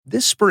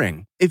This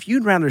spring, if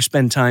you'd rather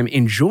spend time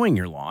enjoying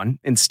your lawn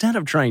instead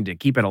of trying to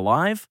keep it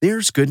alive,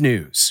 there's good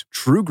news.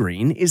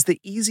 TruGreen is the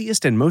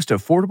easiest and most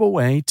affordable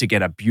way to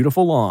get a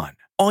beautiful lawn.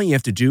 All you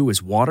have to do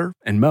is water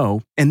and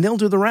mow, and they'll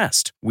do the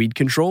rest. Weed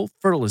control,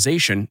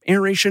 fertilization,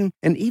 aeration,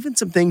 and even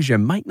some things you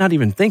might not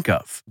even think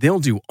of. They'll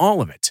do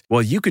all of it,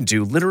 while you can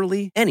do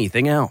literally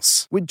anything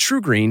else. With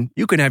TruGreen,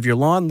 you can have your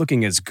lawn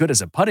looking as good as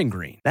a putting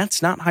green.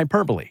 That's not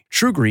hyperbole.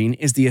 TruGreen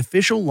is the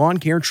official lawn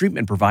care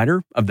treatment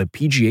provider of the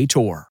PGA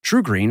Tour.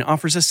 TruGreen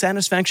offers a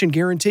satisfaction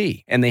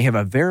guarantee, and they have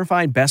a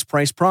verified best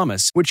price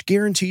promise, which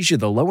guarantees you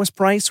the lowest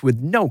price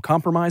with no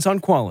compromise on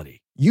quality.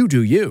 You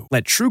do you.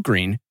 Let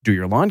TruGreen do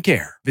your lawn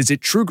care. Visit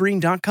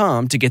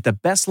TruGreen.com to get the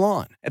best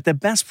lawn at the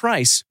best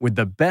price with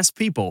the best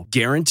people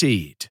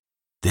guaranteed.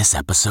 This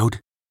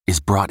episode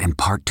is brought in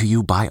part to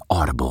you by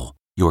Audible,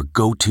 your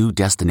go-to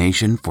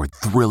destination for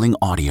thrilling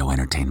audio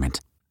entertainment.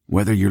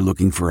 Whether you're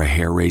looking for a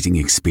hair-raising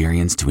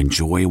experience to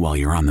enjoy while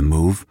you're on the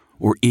move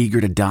or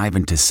eager to dive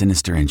into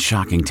sinister and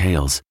shocking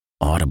tales,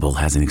 Audible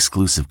has an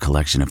exclusive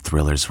collection of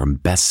thrillers from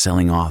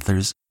best-selling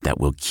authors that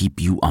will keep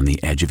you on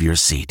the edge of your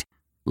seat.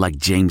 Like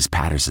James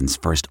Patterson's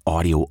first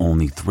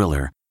audio-only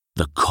thriller,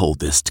 The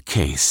Coldest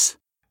Case.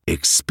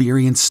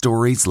 Experience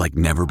stories like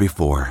never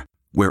before,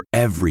 where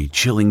every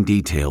chilling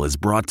detail is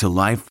brought to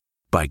life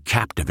by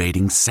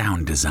captivating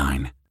sound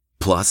design.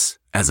 Plus,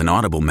 as an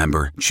Audible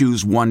member,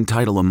 choose one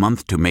title a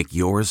month to make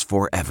yours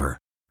forever.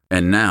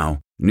 And now,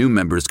 new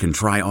members can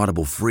try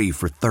Audible free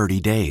for 30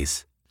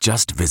 days.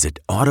 Just visit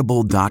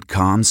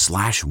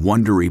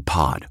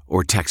audible.com/WonderyPod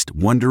or text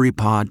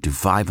WonderyPod to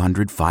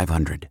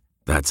 500-500.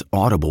 That's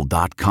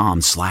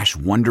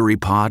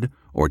audible.com/WonderyPod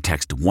or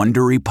text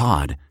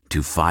WonderyPod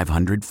to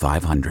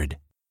 500-500.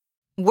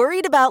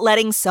 Worried about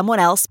letting someone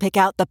else pick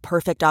out the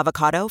perfect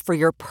avocado for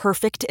your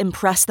perfect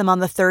impress them on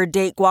the third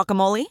date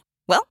guacamole?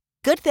 Well,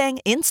 good thing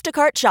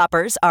Instacart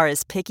shoppers are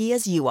as picky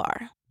as you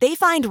are. They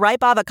find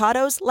ripe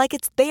avocados like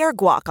it's their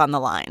guac on the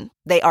line.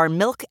 They are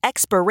milk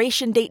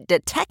expiration date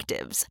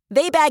detectives.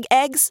 They bag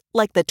eggs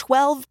like the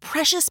 12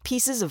 precious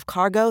pieces of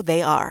cargo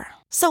they are.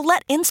 So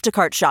let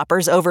Instacart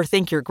shoppers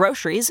overthink your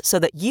groceries so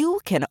that you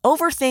can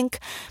overthink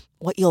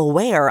what you'll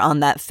wear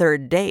on that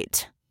third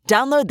date.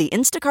 Download the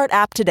Instacart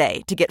app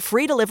today to get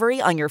free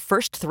delivery on your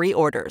first 3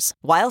 orders,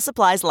 while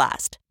supplies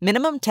last.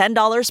 Minimum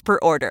 $10 per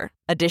order.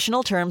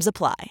 Additional terms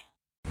apply.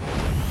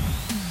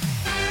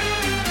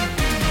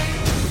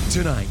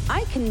 Tonight,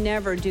 I can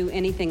never do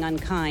anything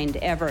unkind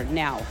ever.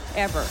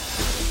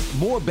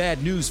 more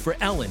bad news for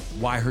Ellen,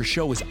 why her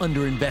show is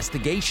under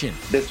investigation.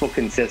 This will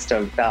consist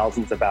of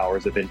thousands of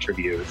hours of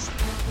interviews.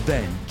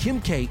 Then,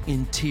 Kim K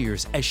in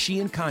tears as she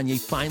and Kanye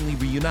finally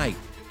reunite.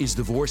 Is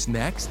divorce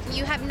next?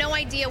 You have no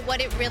idea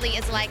what it really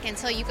is like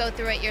until you go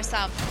through it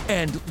yourself.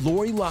 And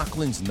Lori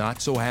Loughlin's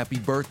not-so-happy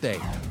birthday.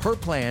 Her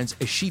plans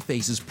as she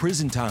faces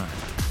prison time.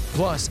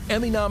 Plus,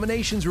 Emmy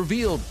nominations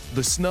revealed,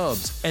 the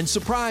snubs, and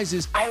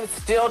surprises. I'm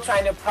still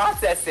trying to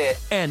process it.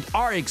 And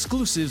our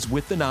exclusives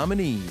with the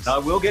nominees. I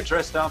will get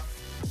dressed up,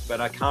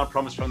 but I can't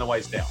promise from the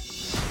waist down.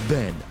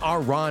 Then, our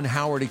Ron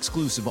Howard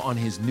exclusive on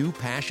his new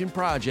passion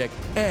project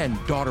and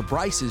daughter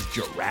Bryce's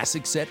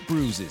Jurassic set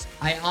bruises.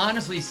 I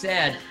honestly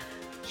said,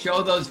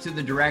 show those to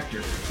the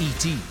director.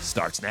 E.T.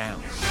 starts now.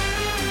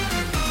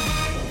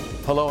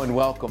 Hello and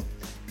welcome.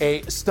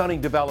 A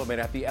stunning development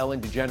at the Ellen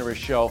DeGeneres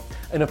Show.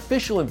 An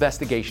official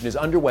investigation is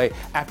underway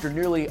after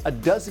nearly a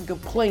dozen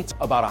complaints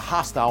about a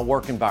hostile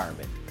work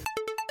environment.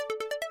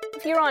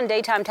 If you're on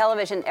daytime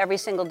television every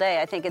single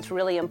day, I think it's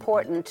really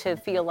important to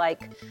feel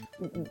like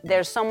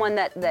there's someone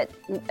that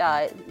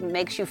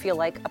makes you feel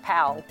like a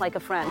pal, like a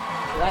friend.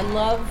 I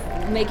love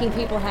making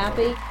people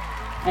happy.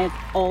 I've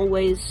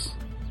always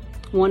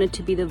wanted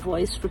to be the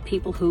voice for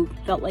people who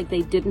felt like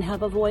they didn't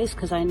have a voice,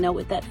 because I know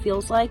what that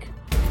feels like.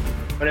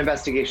 An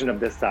investigation of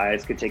this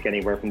size could take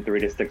anywhere from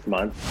 3 to 6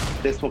 months.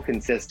 This will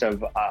consist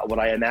of what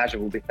I imagine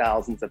will be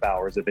thousands of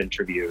hours of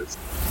interviews.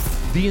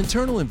 The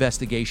internal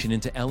investigation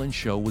into Ellen's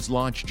show was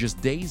launched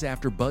just days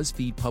after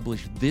BuzzFeed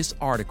published this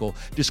article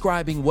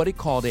describing what it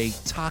called a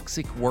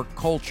toxic work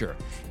culture.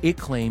 It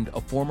claimed a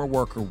former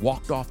worker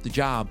walked off the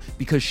job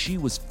because she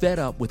was fed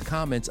up with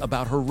comments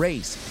about her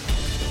race.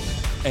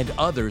 And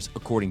others,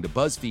 according to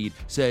BuzzFeed,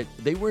 said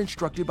they were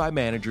instructed by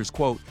managers,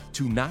 quote,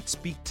 to not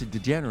speak to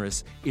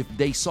DeGeneres if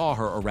they saw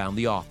her around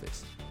the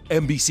office.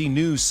 NBC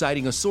News,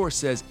 citing a source,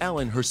 says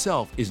Ellen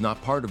herself is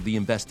not part of the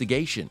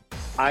investigation.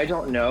 I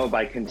don't know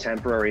by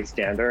contemporary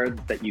standards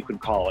that you could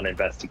call an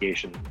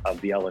investigation of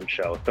the Ellen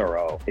Show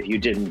thorough if you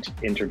didn't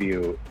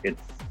interview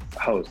its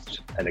host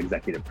and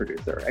executive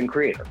producer and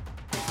creator.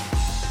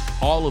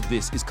 All of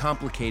this is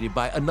complicated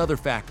by another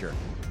factor,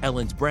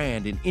 Ellen's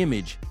brand and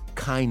image,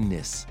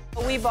 kindness.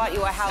 We bought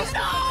you a house.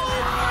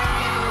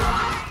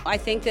 I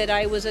think that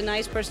I was a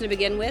nice person to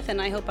begin with,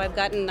 and I hope I've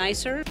gotten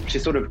nicer. She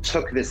sort of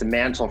took this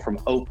mantle from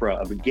Oprah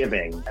of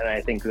giving, and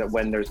I think that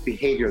when there's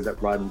behavior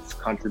that runs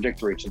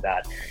contradictory to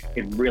that,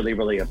 it really,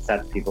 really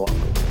upsets people.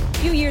 A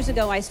few years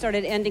ago, I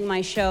started ending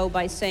my show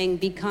by saying,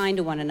 be kind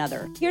to one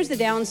another. Here's the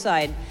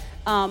downside.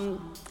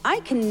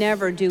 I can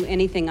never do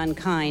anything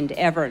unkind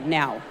ever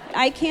now.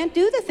 I can't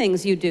do the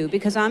things you do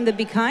because I'm the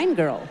be kind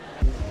girl.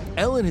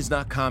 Ellen has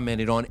not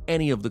commented on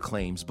any of the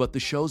claims, but the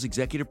show's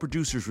executive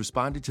producers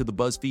responded to the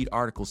BuzzFeed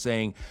article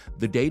saying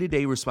the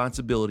day-to-day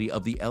responsibility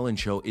of The Ellen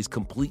Show is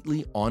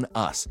completely on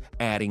us,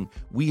 adding,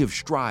 "We have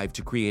strived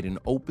to create an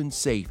open,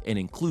 safe, and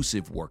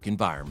inclusive work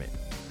environment."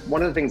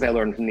 One of the things I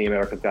learned from the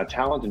America's Got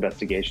Talent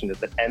investigation is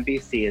that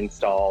NBC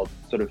installed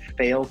sort of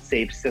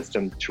fail-safe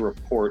systems to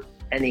report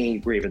any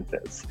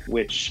grievances,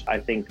 which I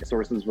think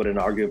sources would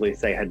inarguably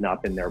say had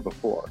not been there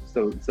before.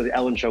 So The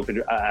Ellen Show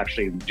could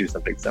actually do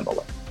something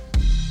similar.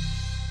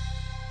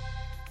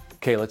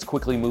 Okay, let's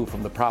quickly move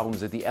from the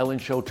problems at The Ellen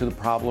Show to the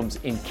problems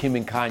in Kim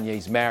and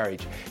Kanye's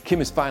marriage. Kim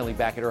is finally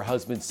back at her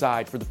husband's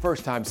side for the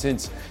first time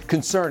since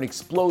concern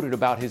exploded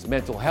about his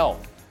mental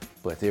health.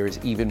 But there is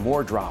even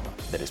more drama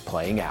that is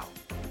playing out.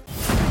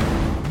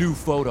 New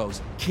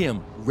photos,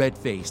 Kim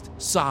red-faced,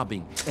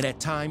 sobbing, and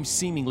at times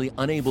seemingly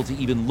unable to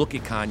even look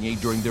at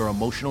Kanye during their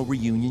emotional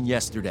reunion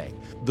yesterday.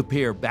 The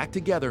pair back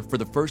together for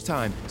the first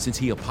time since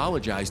he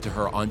apologized to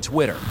her on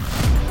Twitter.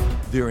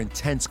 Their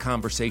intense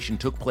conversation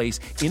took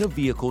place in a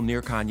vehicle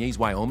near Kanye's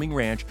Wyoming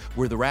ranch,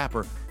 where the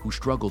rapper, who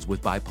struggles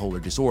with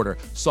bipolar disorder,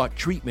 sought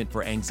treatment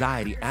for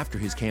anxiety after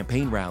his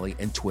campaign rally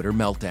and Twitter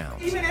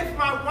meltdowns. Even if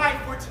my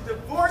wife were to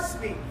divorce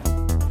me.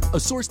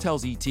 A source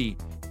tells ET,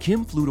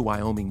 Kim flew to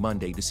Wyoming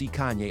Monday to see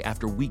Kanye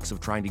after weeks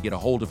of trying to get a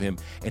hold of him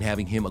and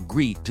having him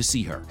agree to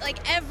see her. Like,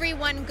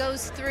 everyone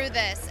goes through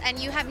this, and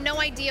you have no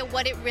idea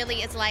what it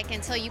really is like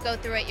until you go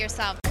through it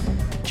yourself.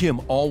 Kim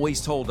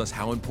always told us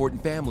how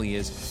important family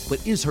is,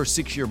 but is her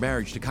 6-year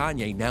marriage to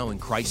Kanye now in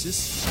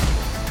crisis?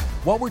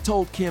 While we're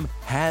told Kim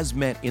has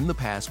met in the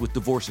past with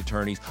divorce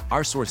attorneys,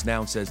 our source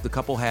now says the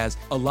couple has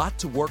a lot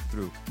to work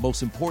through,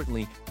 most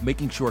importantly,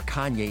 making sure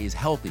Kanye is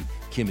healthy.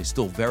 Kim is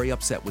still very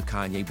upset with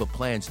Kanye, but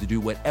plans to do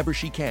whatever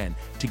she can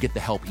to get the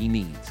help he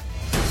needs.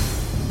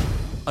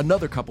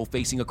 Another couple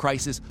facing a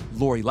crisis,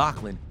 Lori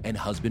Loughlin and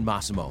husband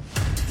Massimo.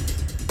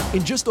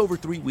 In just over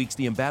 3 weeks,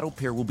 the embattled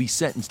pair will be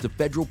sentenced to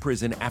federal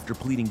prison after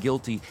pleading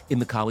guilty in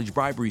the college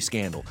bribery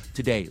scandal.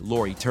 Today,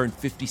 Lori turned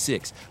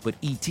 56, but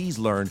ET's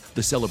learned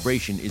the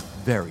celebration is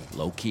very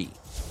low-key.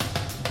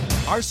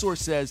 Our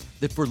source says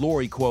that for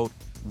Lori, quote,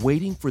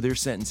 waiting for their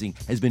sentencing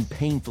has been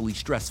painfully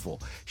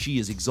stressful. She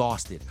is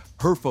exhausted.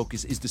 Her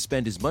focus is to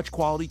spend as much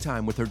quality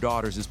time with her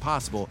daughters as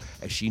possible,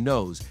 as she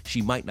knows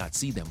she might not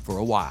see them for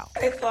a while.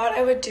 I thought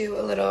I would do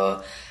a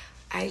little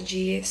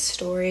IG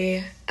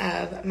story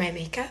of my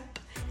makeup.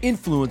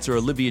 Influencer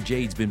Olivia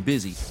Jade's been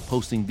busy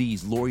posting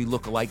these Lori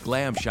lookalike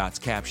glam shots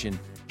captioned,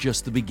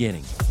 "Just the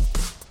beginning."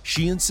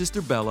 She and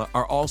sister Bella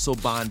are also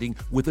bonding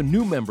with a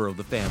new member of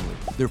the family,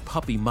 their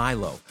puppy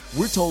Milo.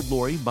 We're told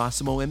Lori,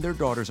 Massimo, and their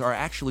daughters are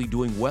actually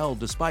doing well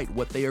despite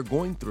what they are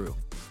going through.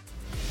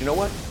 You know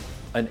what?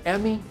 An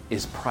Emmy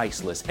is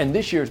priceless, and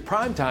this year's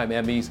Primetime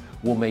Emmys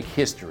will make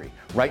history.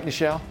 Right,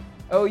 Nichelle?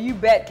 Oh, you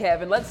bet,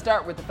 Kevin. Let's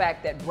start with the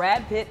fact that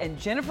Brad Pitt and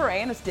Jennifer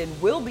Aniston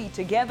will be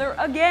together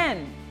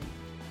again.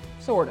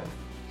 Sort of.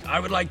 I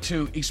would like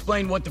to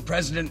explain what the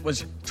president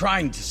was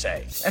trying to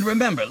say. And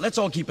remember, let's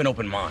all keep an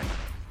open mind.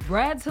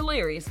 Brad's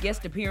hilarious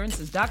guest appearance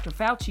as Dr.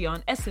 Fauci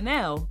on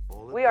SNL.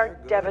 We are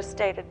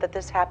devastated that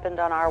this happened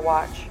on our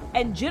watch.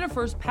 And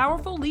Jennifer's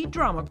powerful lead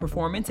drama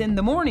performance in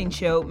The Morning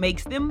Show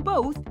makes them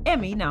both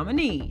Emmy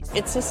nominees.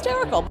 It's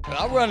hysterical.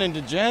 I'll run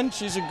into Jen.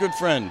 She's a good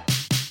friend.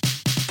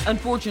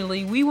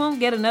 Unfortunately, we won't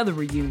get another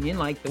reunion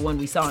like the one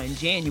we saw in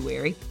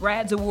January.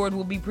 Brad's award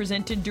will be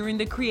presented during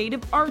the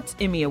Creative Arts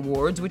Emmy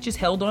Awards, which is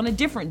held on a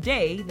different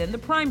day than the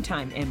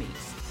Primetime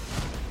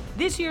Emmys.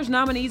 This year's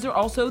nominees are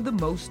also the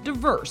most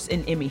diverse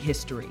in Emmy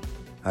history.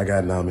 I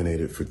got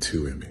nominated for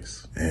 2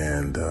 Emmys,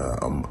 and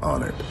I'm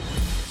honored.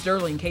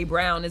 Sterling K.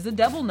 Brown is a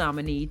double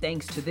nominee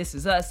thanks to This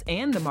Is Us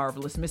and The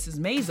Marvelous Mrs.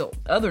 Maisel.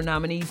 Other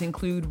nominees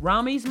include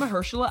Rami's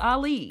Mahershala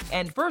Ali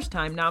and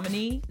first-time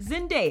nominee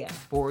Zendaya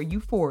for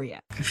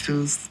Euphoria. It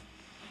feels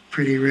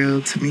pretty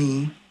real to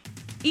me.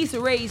 Issa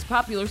Rae's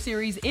popular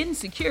series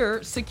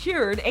Insecure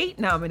secured 8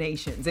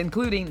 nominations,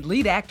 including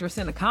lead actress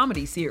in a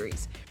comedy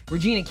series.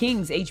 Regina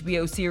King's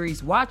HBO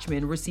series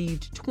Watchmen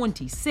received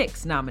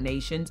 26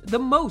 nominations, the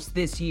most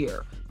this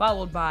year,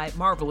 followed by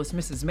Marvelous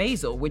Mrs.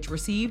 Maisel, which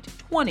received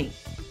 20.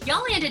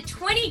 Y'all landed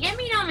 20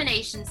 Emmy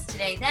nominations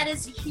today. That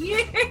is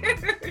huge.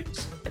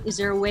 Is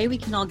there a way we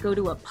can all go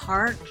to a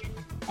park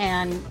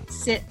and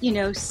sit,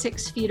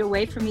 6 feet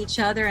away from each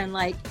other and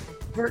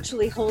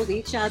virtually hold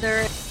each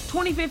other?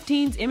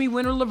 2015's Emmy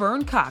winner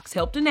Laverne Cox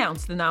helped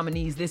announce the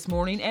nominees this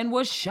morning and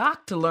was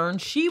shocked to learn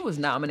she was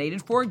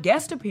nominated for a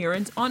guest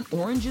appearance on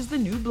Orange is the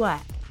New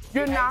Black.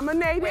 You're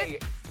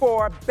nominated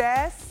for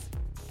Best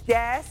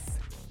Guest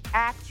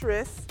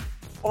Actress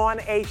on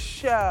a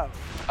Show.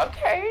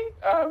 Okay,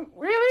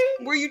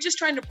 really? Were you just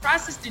trying to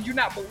process? Did you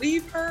not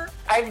believe her?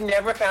 I've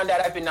never found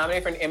out I've been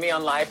nominated for an Emmy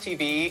on live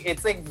TV.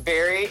 It's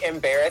very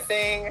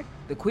embarrassing.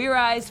 The Queer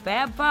Eye's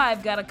Fab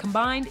Five got a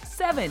combined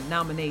 7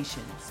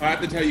 nominations. I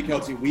have to tell you,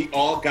 Kelsey, we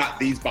all got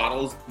these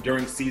bottles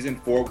during season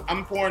 4.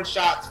 I'm pouring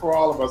shots for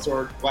all of us,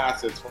 or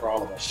glasses for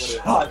all of us.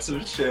 Shots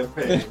of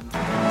champagne.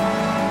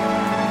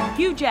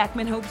 Hugh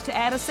Jackman hopes to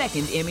add a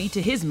second Emmy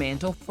to his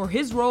mantle for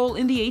his role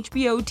in the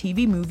HBO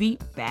TV movie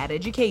Bad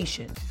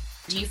Education.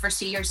 Do you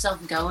foresee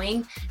yourself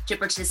going to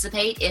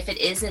participate if it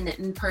is an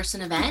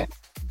in-person event?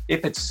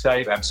 If it's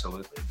safe,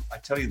 absolutely. I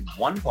tell you,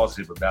 one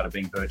positive about it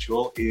being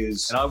virtual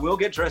is, and I will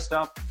get dressed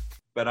up,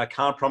 but I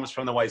can't promise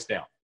from the waist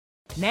down.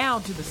 Now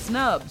to the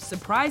snubs.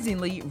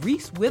 Surprisingly,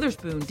 Reese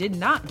Witherspoon did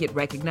not get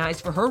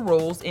recognized for her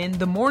roles in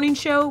The Morning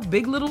Show,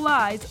 Big Little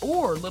Lies,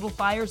 or Little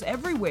Fires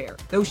Everywhere,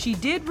 though she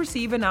did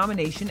receive a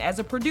nomination as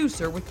a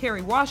producer with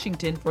Kerry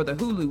Washington for the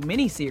Hulu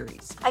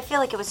miniseries. I feel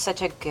like it was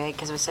such a good,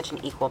 because it was such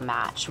an equal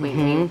match. We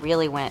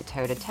really went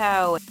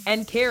toe-to-toe.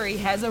 And Kerry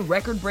has a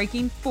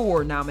record-breaking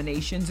 4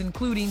 nominations,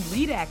 including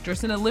lead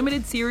actress in a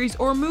limited series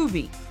or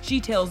movie. She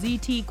tells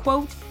ET,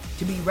 quote,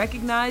 "To be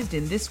recognized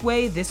in this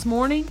way this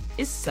morning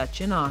is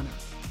such an honor."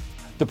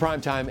 The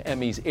Primetime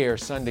Emmys air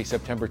Sunday,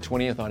 September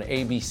 20th on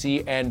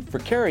ABC. And for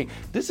Kerry,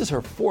 this is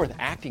her 4th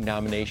acting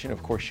nomination.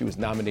 Of course, she was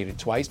nominated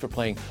twice for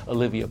playing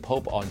Olivia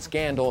Pope on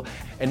Scandal.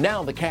 And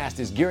now the cast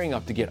is gearing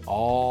up to get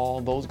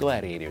all those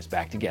gladiators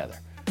back together.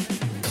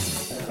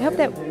 I hope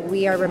that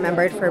we are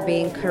remembered for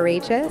being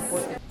courageous.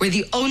 We're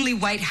the only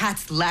white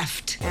hats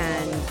left.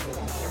 And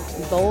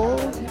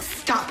bold.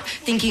 Stop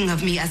thinking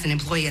of me as an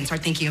employee and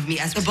start thinking of me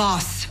as the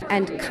boss.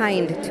 And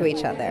kind to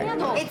each other.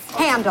 It's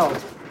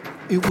handled.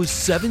 It was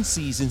 7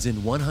 seasons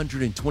and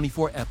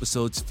 124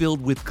 episodes filled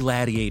with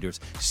gladiators,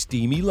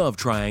 steamy love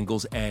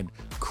triangles, and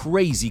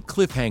crazy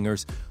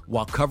cliffhangers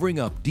while covering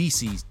up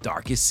DC's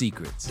darkest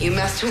secrets. You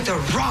messed with the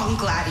wrong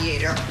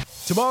gladiator.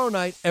 Tomorrow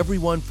night,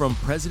 everyone from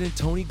President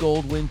Tony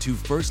Goldwyn to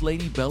First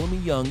Lady Bellamy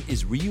Young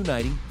is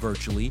reuniting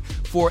virtually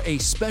for a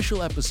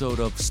special episode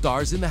of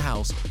Stars in the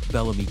House.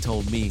 Bellamy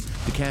told me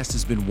the cast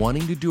has been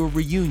wanting to do a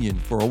reunion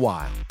for a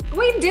while.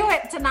 We'd do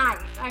it tonight.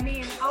 I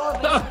mean, all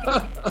of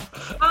us.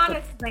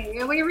 Honestly,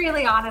 we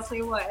really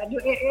honestly would.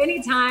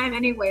 Anytime,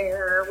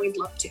 anywhere, we'd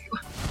love to.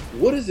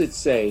 What does it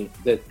say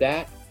that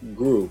that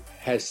group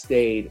has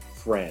stayed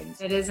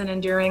friends? It is an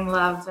enduring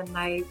love, and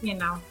I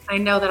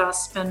know that I'll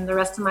spend the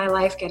rest of my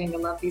life getting to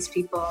love these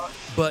people.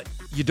 But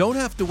you don't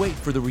have to wait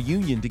for the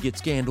reunion to get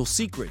Scandal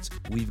secrets.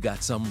 We've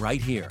got some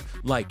right here.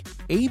 Like,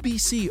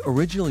 ABC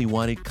originally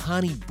wanted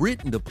Connie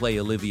Britton to play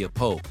Olivia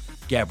Pope.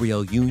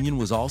 Gabrielle Union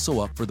was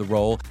also up for the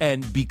role,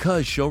 and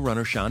because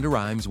showrunner Shonda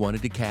Rhimes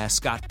wanted to cast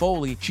Scott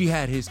Foley, she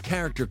had his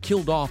character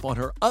killed off on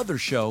her other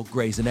show,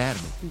 Grey's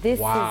Anatomy. This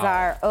is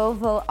our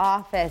Oval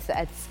Office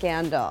at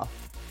Scandal.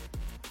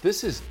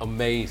 This is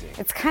amazing.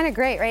 It's kind of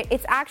great, right?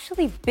 It's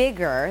actually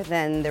bigger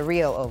than the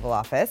real Oval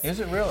Office. Is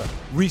it really?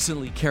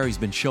 Recently, Kerry's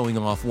been showing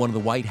off one of the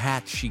white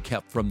hats she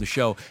kept from the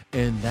show,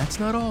 and that's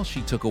not all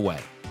she took away.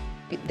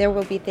 There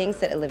will be things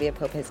that Olivia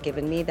Pope has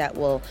given me that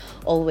will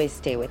always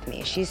stay with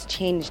me. She's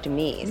changed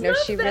me.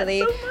 She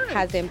really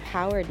has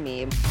empowered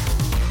me.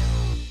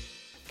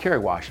 Kerry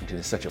Washington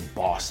is such a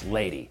boss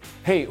lady.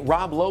 Hey,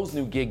 Rob Lowe's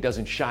new gig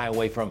doesn't shy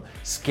away from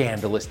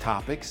scandalous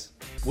topics.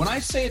 When I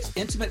say it's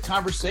intimate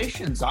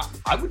conversations,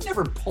 I would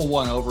never pull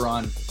one over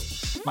on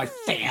my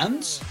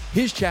fans.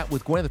 His chat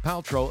with Gwyneth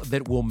Paltrow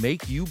that will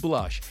make you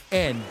blush,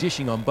 and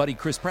dishing on buddy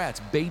Chris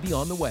Pratt's Baby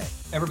on the Way.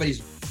 Everybody's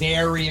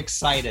very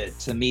excited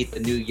to meet the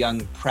new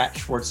young Pratt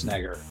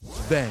Schwarzenegger.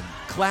 Then,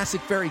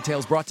 classic fairy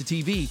tales brought to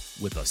TV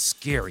with a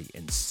scary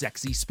and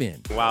sexy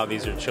spin. Wow,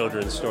 these are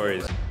children's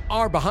stories.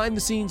 Our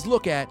behind-the-scenes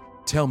look at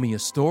Tell Me a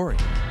Story.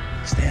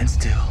 Stand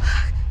still.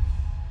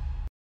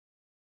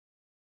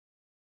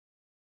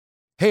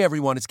 Hey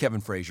everyone, it's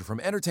Kevin Frazier from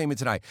Entertainment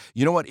Tonight.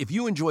 You know what? If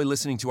you enjoy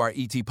listening to our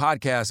ET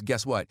podcast,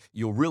 guess what?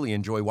 You'll really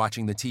enjoy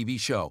watching the TV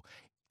show.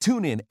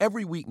 Tune in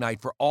every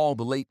weeknight for all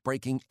the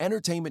late-breaking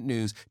entertainment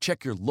news.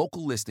 Check your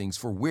local listings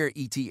for where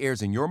ET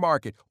airs in your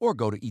market or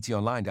go to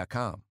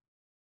etonline.com.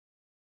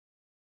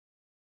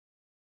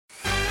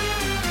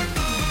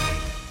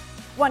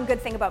 One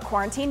good thing about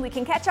quarantine, we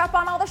can catch up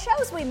on all the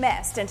shows we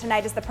missed, and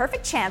tonight is the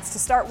perfect chance to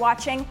start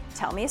watching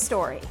Tell Me a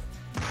Story.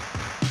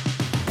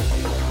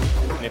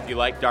 And if you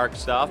like dark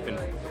stuff and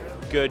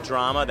good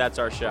drama, that's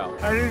our show.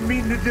 I didn't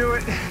mean to do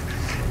it.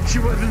 She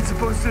wasn't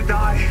supposed to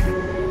die.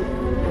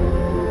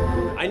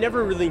 I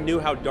never really knew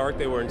how dark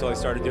they were until I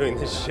started doing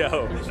this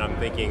show. And I'm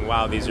thinking,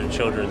 wow, these are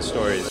children's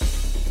stories.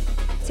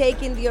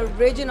 Taking the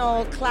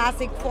original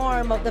classic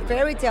form of the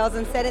fairy tales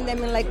and setting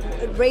them in like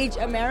Rage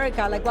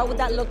America, like what would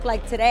that look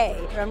like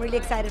today? I'm really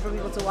excited for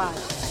people to watch.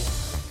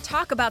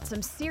 Talk about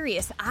some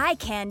serious eye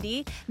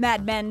candy.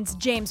 Mad Men's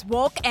James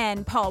Wolk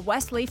and Paul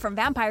Wesley from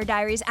Vampire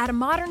Diaries add a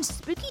modern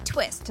spooky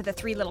twist to the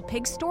Three Little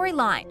Pigs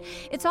storyline.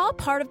 It's all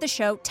part of the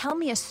show Tell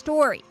Me a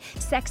Story.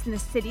 Sex and the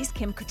City's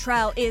Kim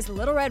Cattrall is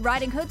Little Red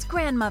Riding Hood's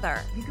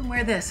grandmother. You can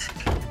wear this.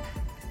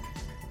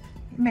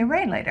 It may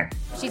rain later.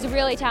 She's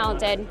really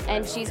talented,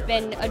 and she's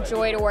been a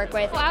joy to work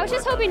with. I was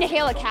just hoping to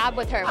hail a cab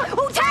with her.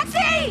 Oh, taxi!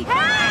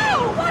 Hey!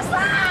 What's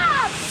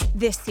up?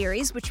 This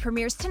series, which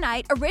premieres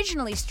tonight,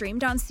 originally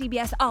streamed on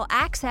CBS All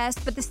Access,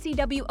 but the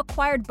CW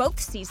acquired both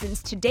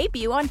seasons to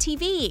debut on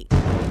TV.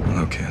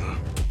 Okay.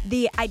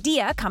 The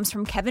idea comes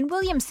from Kevin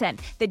Williamson,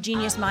 the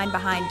genius mind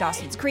behind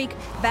Dawson's Creek,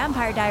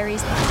 Vampire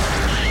Diaries,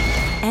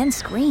 and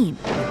Scream.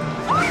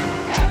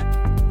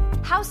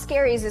 How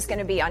scary is this going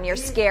to be on your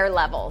scare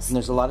levels? And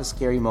there's a lot of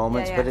scary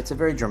moments, Yeah. but it's a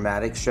very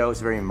dramatic show. It's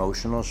a very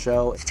emotional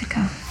show.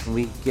 And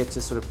we get to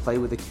sort of play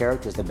with the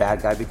characters. The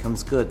bad guy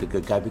becomes good. The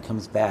good guy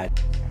becomes bad.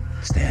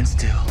 Stand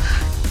still.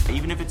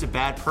 Even if it's a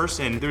bad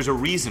person, there's a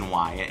reason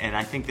why, and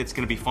I think that's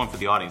going to be fun for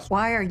the audience.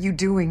 Why are you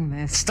doing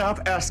this? Stop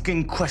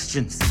asking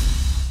questions.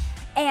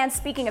 And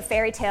speaking of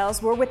fairy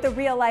tales, we're with the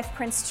real-life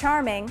Prince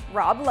Charming,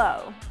 Rob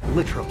Lowe.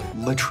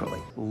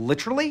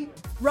 Literally?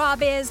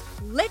 Rob is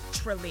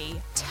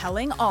literally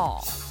telling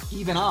all.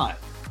 Even I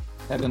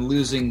have been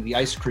losing the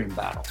ice cream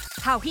battle.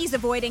 How he's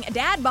avoiding a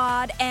dad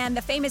bod and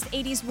the famous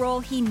 80s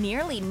role he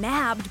nearly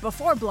nabbed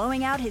before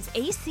blowing out his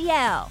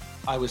ACL.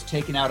 I was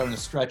taken out on a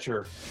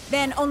stretcher.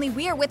 Then Only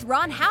We're with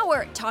Ron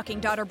Howard, talking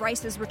daughter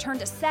Bryce's return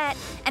to set,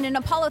 and an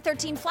Apollo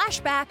 13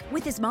 flashback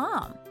with his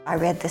mom. I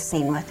read the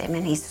scene with him,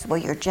 and he says, well,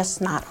 you're just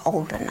not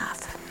old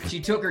enough. She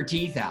took her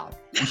teeth out,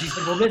 and she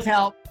said, will this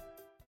help?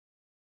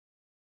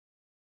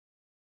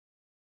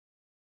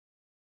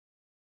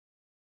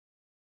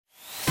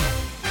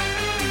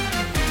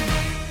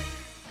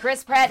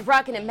 Chris Pratt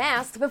rocking a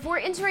mask before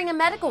entering a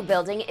medical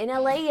building in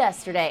LA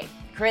yesterday.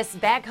 Chris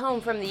back home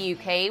from the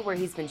UK where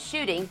he's been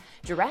shooting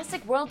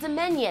Jurassic World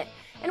Dominion.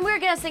 And we're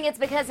guessing it's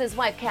because his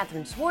wife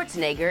Katherine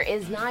Schwarzenegger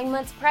is 9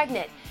 months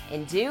pregnant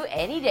and due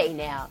any day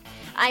now.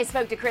 I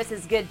spoke to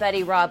Chris's good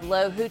buddy Rob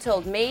Lowe, who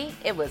told me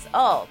it was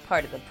all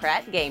part of the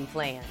Pratt game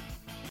plan.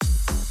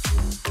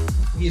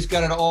 He's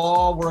got it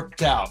all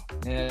worked out.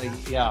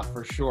 Yeah,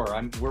 for sure.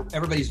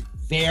 Everybody's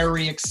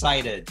very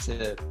excited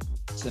to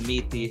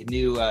meet the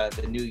new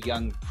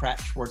young Pratt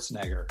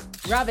Schwarzenegger.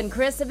 Rob and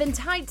Chris have been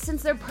tight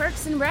since their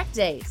Perks and Rec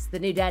days. The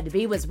new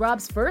dad-to-be was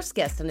Rob's first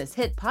guest on his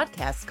hit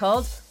podcast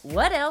called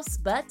What Else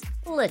But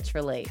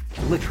Literally.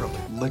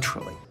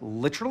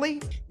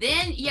 Literally?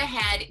 Then you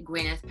had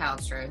Gwyneth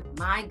Paltrow.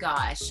 My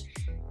gosh,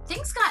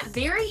 things got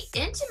very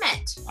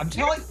intimate. I'm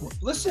telling you,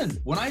 listen,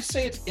 when I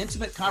say it's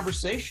intimate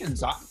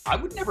conversations, I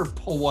would never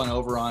pull one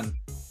over on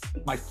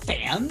my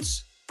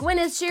fans.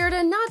 Gwyneth shared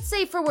a not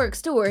safe for work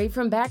story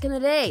from back in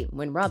the day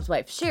when Rob's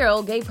wife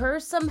Cheryl gave her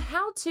some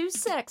how-to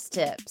sex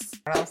tips.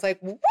 I was like,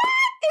 what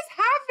is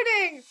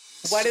happening?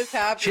 What is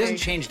happening? She hasn't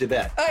changed a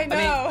bit. I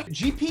know.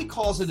 GP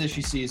calls it as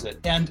she sees it.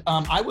 And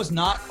I was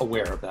not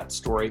aware of that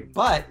story,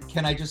 but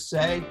can I just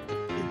say,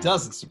 it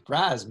doesn't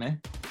surprise me.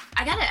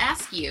 I gotta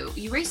ask you,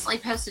 you recently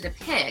posted a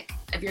pic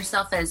of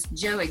yourself as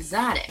Joe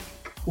Exotic.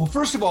 Well,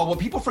 first of all, what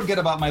people forget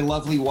about my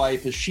lovely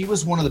wife is she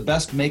was one of the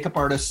best makeup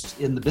artists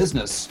in the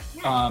business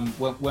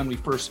when we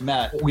first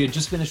met. We had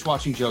just finished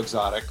watching Joe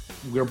Exotic.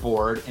 We were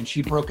bored, and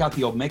she broke out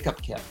the old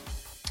makeup kit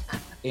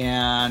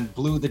and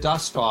blew the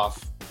dust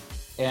off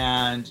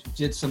and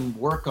did some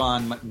work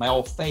on my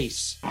old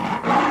face.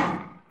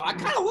 I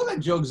kind of look like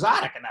Joe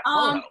Exotic in that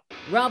photo.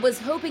 Rob was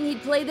hoping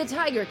he'd play the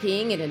Tiger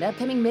King in an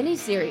upcoming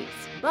miniseries,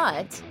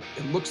 but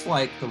it looks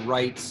like the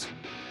rights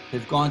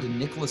have gone to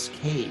Nicolas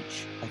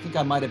Cage. I think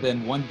I might have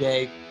been one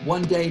day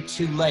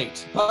too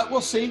late, but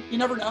we'll see. You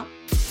never know.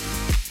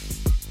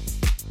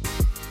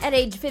 At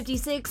age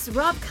 56,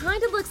 Rob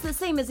kind of looks the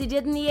same as he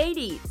did in the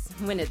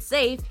 80s. When it's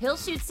safe, he'll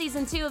shoot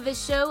season 2 of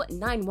his show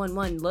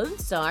 911 Lone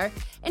Star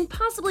and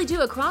possibly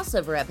do a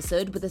crossover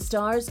episode with the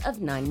stars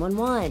of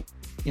 911.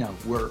 You know,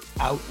 we're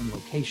out in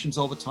locations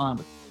all the time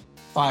with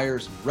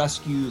fires and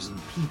rescues and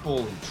people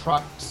and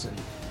trucks and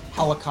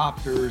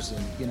helicopters,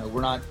 and you know,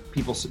 we're not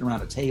people sitting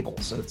around a table,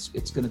 so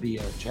it's going to be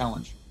a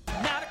challenge.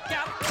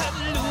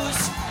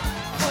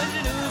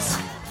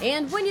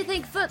 And when you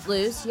think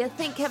Footloose, you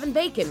think Kevin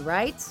Bacon,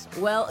 right?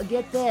 Well,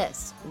 get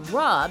this.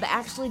 Rob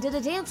actually did a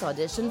dance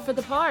audition for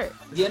the part.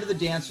 The end of the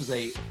dance was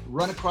a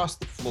run across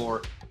the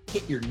floor,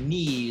 hit your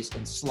knees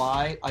and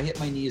slide. I hit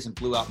my knees and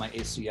blew out my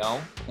ACL,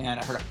 and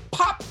I heard a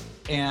pop,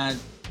 and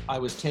I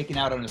was taken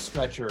out on a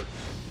stretcher.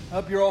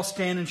 Hope you're all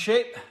staying in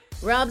shape.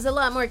 Rob's a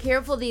lot more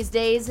careful these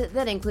days.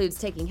 That includes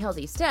taking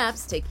healthy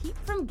steps to keep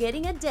from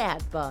getting a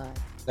dad bod.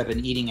 I've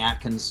been eating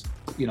Atkins,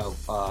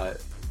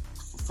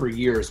 for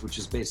years, which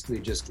is basically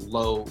just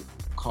low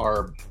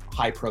carb,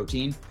 high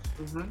protein.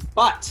 Mm-hmm.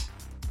 But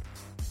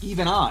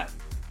even I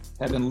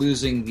have been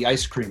losing the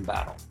ice cream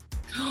battle.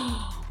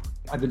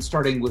 I've been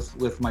starting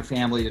with my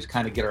family to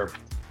kind of get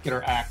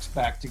our acts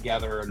back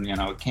together, and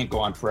it can't go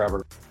on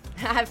forever.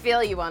 I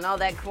feel you on all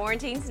that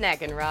quarantine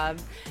snacking, Rob.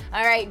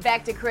 All right,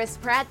 back to Chris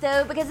Pratt,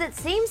 though, because it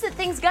seems that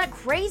things got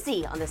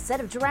crazy on the set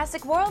of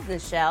Jurassic World,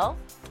 Michelle.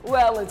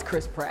 Well, it's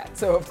Chris Pratt,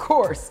 so of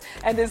course.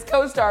 And his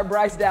co-star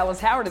Bryce Dallas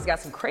Howard has got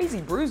some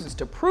crazy bruises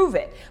to prove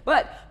it.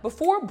 But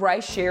before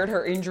Bryce shared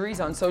her injuries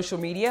on social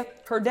media,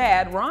 her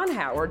dad, Ron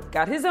Howard,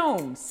 got his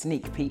own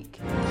sneak peek.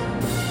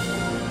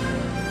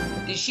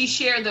 Did she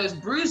share those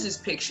bruises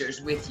pictures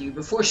with you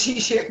before she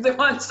shared them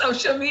on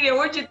social media?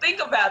 What'd you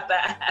think about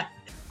that?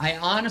 I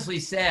honestly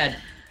said,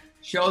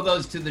 show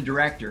those to the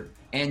director.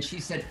 And she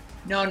said,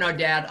 no,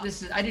 Dad,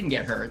 I didn't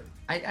get hurt.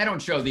 I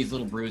don't show these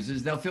little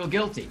bruises. They'll feel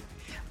guilty.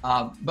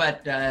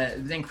 But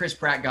then Chris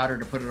Pratt got her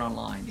to put it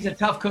online. She's a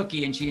tough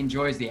cookie and she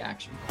enjoys the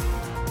action.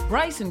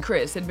 Bryce and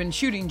Chris had been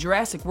shooting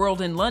Jurassic World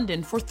in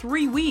London for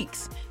 3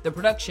 weeks. The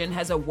production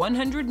has a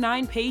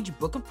 109-page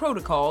book of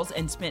protocols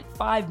and spent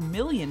 $5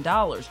 million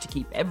to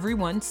keep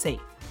everyone safe.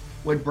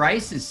 What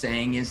Bryce is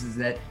saying is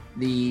that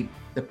the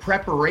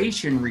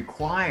preparation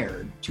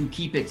required to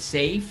keep it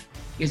safe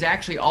is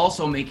actually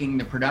also making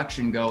the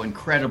production go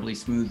incredibly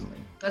smoothly.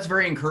 That's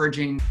very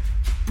encouraging.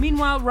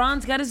 Meanwhile,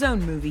 Ron's got his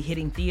own movie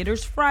hitting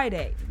theaters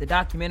Friday. The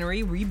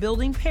documentary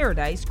Rebuilding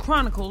Paradise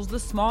chronicles the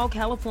small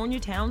California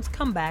town's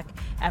comeback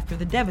after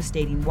the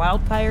devastating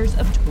wildfires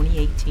of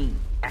 2018.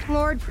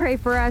 Lord, pray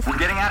for us. I'm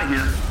getting out of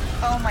here.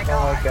 Oh my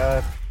God. Oh my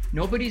God.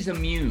 Nobody's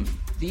immune.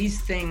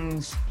 These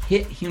things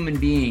hit human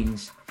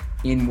beings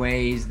in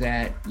ways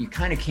that you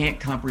kind of can't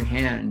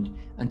comprehend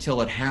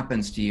until it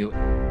happens to you.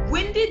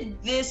 When did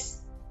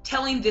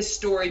telling this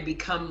story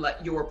become like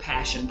your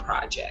passion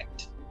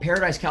project?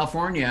 Paradise,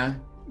 California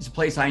is a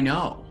place I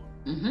know.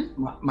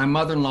 Mm-hmm. My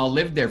mother-in-law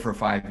lived there for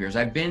 5 years.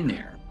 I've been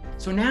there.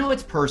 So now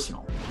it's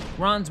personal.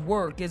 Ron's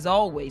work is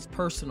always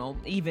personal,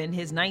 even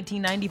his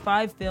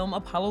 1995 film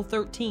Apollo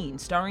 13,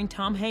 starring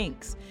Tom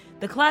Hanks.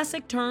 The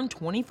classic turned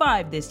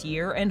 25 this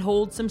year and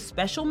holds some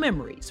special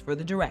memories for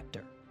the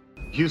director.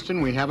 Houston,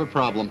 we have a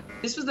problem.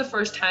 This was the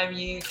first time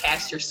you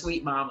cast your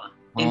sweet mama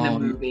in the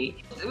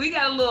movie. We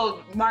got a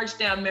little march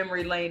down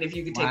memory lane if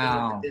you could take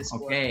a look at this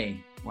one. Okay,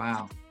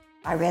 wow.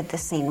 I read the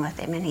scene with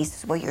him and he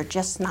says, well, you're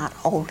just not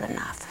old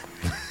enough.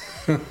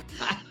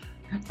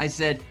 I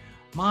said,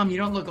 Mom, you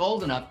don't look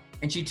old enough.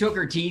 And she took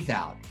her teeth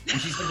out. And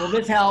she said, will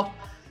this help?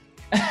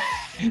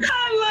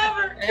 I love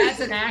her. That's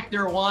an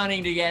actor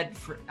wanting to get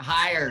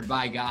hired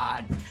by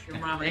God. Your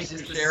mama is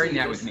Thanks just for sharing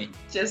that with me.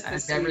 Just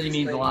that really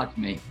means a lot to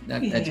me.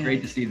 That's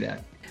great to see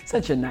that.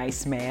 Such a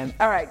nice man.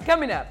 All right,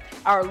 coming up,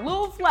 our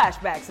little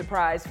flashback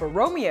surprise for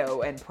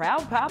Romeo and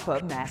proud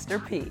papa Master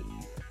P.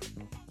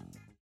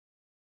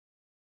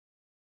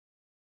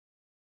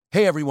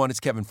 Hey everyone, it's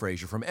Kevin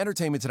Frazier from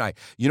Entertainment Tonight.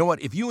 You know what?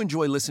 If you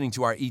enjoy listening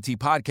to our ET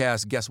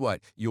podcast, guess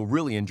what? You'll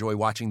really enjoy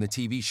watching the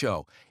TV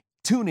show.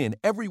 Tune in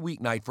every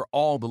weeknight for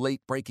all the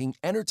late-breaking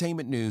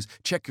entertainment news.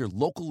 Check your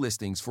local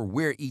listings for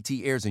where ET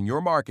airs in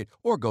your market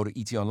or go to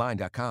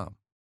etonline.com.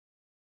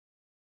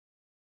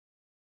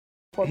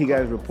 He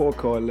got his report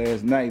card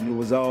last night and it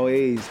was all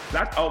A's.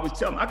 I always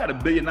tell him, I got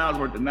 $1 billion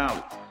worth of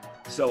knowledge,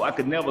 so I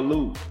could never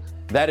lose.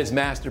 That is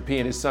Master P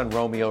and his son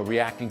Romeo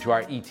reacting to our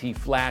ET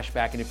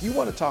flashback. And if you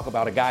want to talk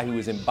about a guy who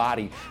has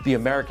embodied the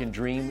American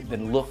dream,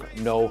 then look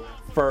no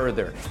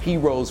further. He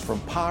rose from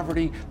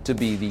poverty to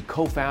be the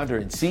co-founder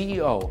and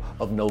CEO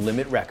of No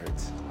Limit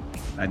Records.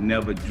 I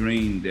never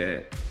dreamed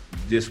that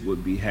this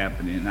would be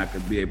happening and I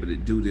could be able to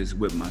do this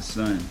with my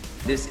son.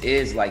 This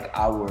is like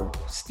our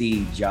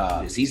Steve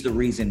Jobs. He's the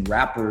reason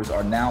rappers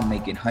are now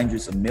making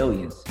hundreds of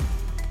millions.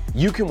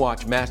 You can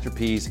watch Master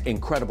P's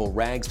incredible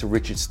rags to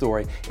riches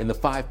story in the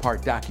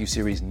 5-part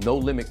docuseries No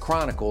Limit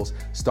Chronicles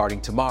starting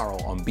tomorrow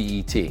on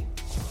BET.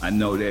 I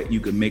know that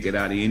you can make it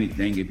out of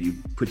anything if you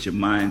put your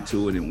mind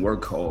to it and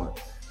work hard.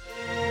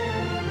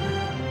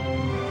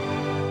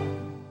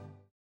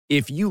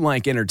 If you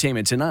like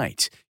Entertainment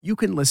Tonight, you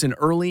can listen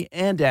early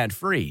and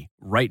ad-free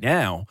right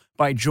now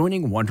by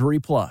joining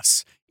Wondery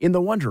Plus in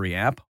the Wondery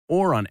app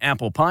or on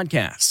Apple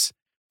Podcasts.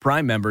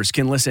 Prime members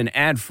can listen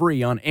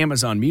ad-free on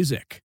Amazon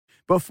Music.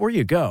 Before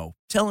you go,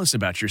 tell us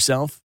about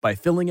yourself by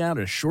filling out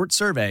a short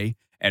survey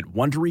at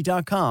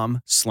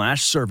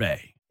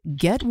Wondery.com/survey.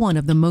 Get one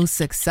of the most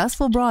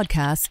successful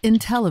broadcasts in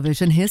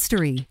television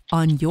history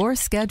on your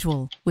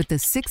schedule with the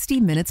 60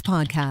 Minutes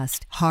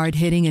Podcast.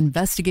 Hard-hitting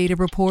investigative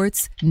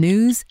reports,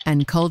 news,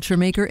 and culture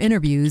maker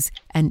interviews,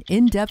 and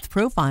in-depth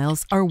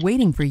profiles are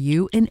waiting for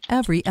you in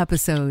every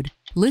episode.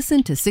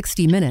 Listen to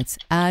 60 Minutes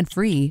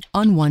ad-free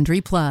on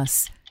Wondery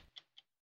Plus.